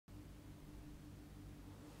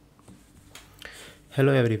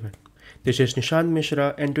Hello everyone, this is Nishant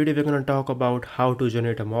Mishra and today we're going to talk about how to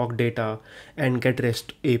generate a mock data and get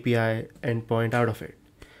REST API endpoint out of it.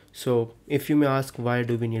 So if you may ask, why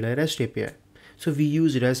do we need a REST API? So we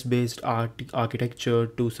use REST based architecture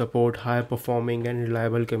to support high performing and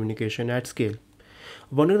reliable communication at scale.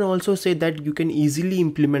 One can also say that you can easily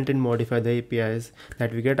implement and modify the APIs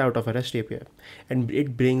that we get out of a REST API, and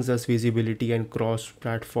it brings us visibility and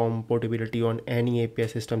cross-platform portability on any API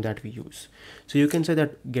system that we use. So you can say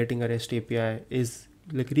that getting a REST API is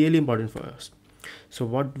like really important for us. So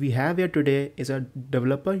what we have here today is a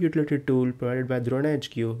developer utility tool provided by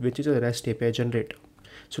DronaHQ, which is a REST API generator.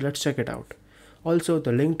 So let's check it out. Also,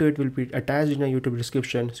 the link to it will be attached in a YouTube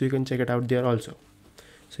description, so you can check it out there also.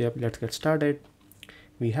 So yep, let's get started.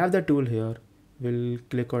 We have the tool here. We'll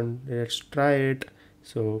click on let's try it.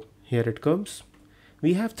 So here it comes.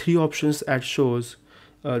 We have three options that shows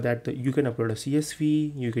that you can upload a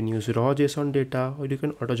CSV, you can use raw JSON data, or you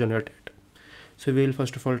can auto generate it. So we'll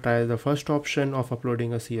first of all try the first option of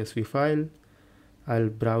uploading a CSV file. I'll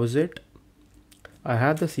browse it. I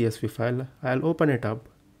have the CSV file. I'll open it up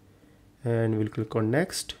and we'll click on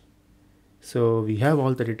next. So we have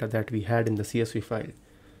all the data that we had in the CSV file.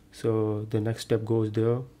 So the next step goes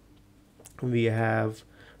there. We have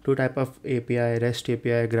two type of API, REST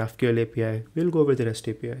API, GraphQL API. We'll go with the REST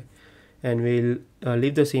API and we'll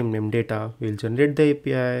leave the same name data. We'll generate the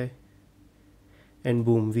API and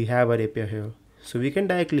boom, we have our API here. So we can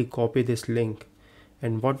directly copy this link,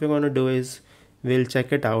 and what we're going to do is we'll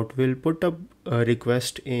check it out. We'll put up a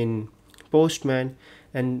request in Postman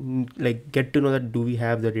and like get to know that do we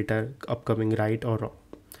have the data upcoming right or wrong.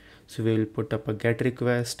 So we'll put up a get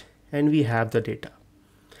request and we have the data.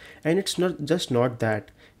 And it's not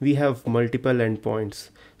that, we have multiple endpoints.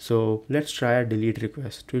 So let's try a delete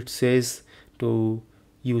request. It says to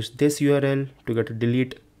use this URL to get a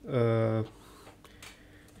delete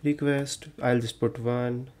request. I'll just put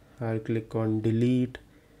one. I'll click on delete.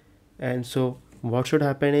 And so what should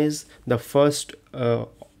happen is the first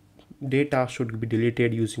data should be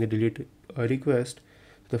deleted using the delete request.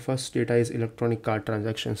 The first data is electronic card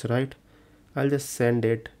transactions, right? I'll just send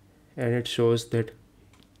it and it shows that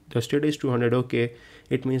the state is 200. Okay,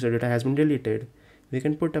 it means the data has been deleted. We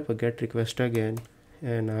can put up a get request again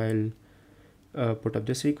and I'll put up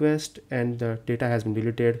this request and the data has been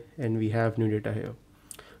deleted and we have new data here.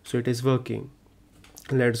 So it is working.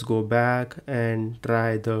 Let's go back and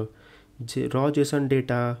try the raw JSON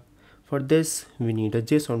data. For this we need a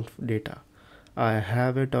JSON data. I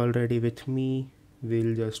have it already with me.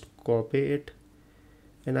 We'll just copy it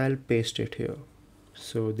and I'll paste it here.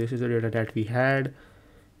 So this is the data that we had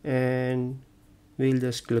and we'll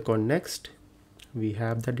just click on next. We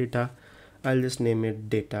have the data. I'll just name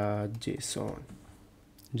it data JSON.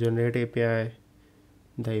 Generate API.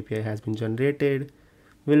 The API has been generated.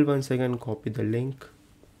 We'll once again copy the link.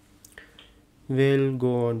 We'll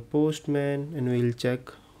go on Postman and we'll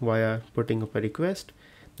check via putting up a request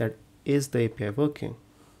that is the API working.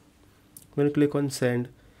 We'll click on send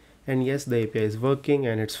and yes, the API is working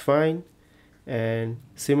and it's fine. And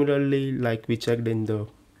similarly, like we checked in the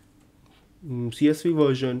CSV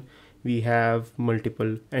version, we have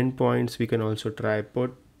multiple endpoints. We can also try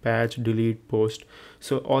put, patch, delete, post.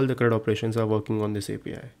 So all the CRUD operations are working on this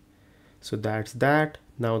API. So that's that.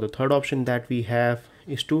 Now the third option that we have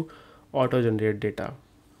is to auto generate data.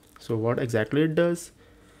 So what exactly it does?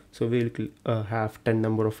 So we'll have 10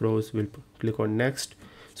 number of rows. We'll click on next.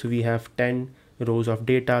 So we have 10 rows of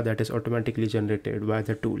data that is automatically generated by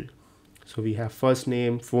the tool. So we have first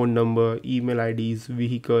name, phone number, email IDs,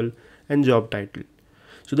 vehicle and job title.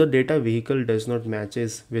 So the data vehicle does not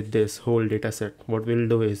matches with this whole data set. What we'll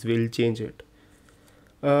do is we'll change it.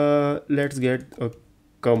 Let's get a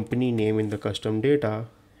company name in the custom data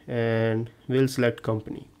and we'll select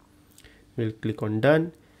company. We'll click on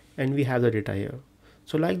done and we have the data here.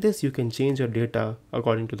 So like this, you can change your data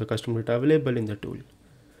according to the custom data available in the tool.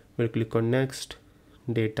 We'll click on next,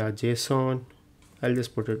 data JSON. I'll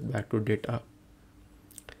just put it back to data.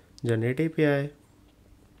 Generate API.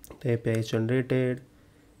 The API is generated.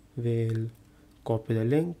 We'll copy the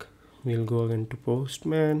link. We'll go again to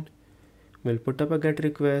Postman. We'll put up a get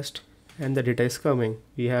request and the data is coming.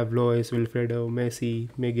 We have Lois, Wilfredo, Messi,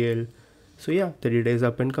 Miguel. So yeah, the data is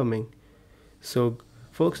up and coming. So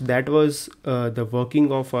folks, that was the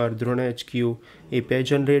working of our DronaHQ API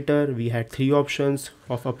generator. We had three options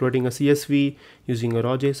of uploading a CSV, using a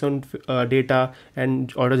raw JSON data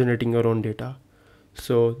and auto generating your own data.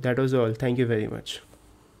 So that was all. Thank you very much.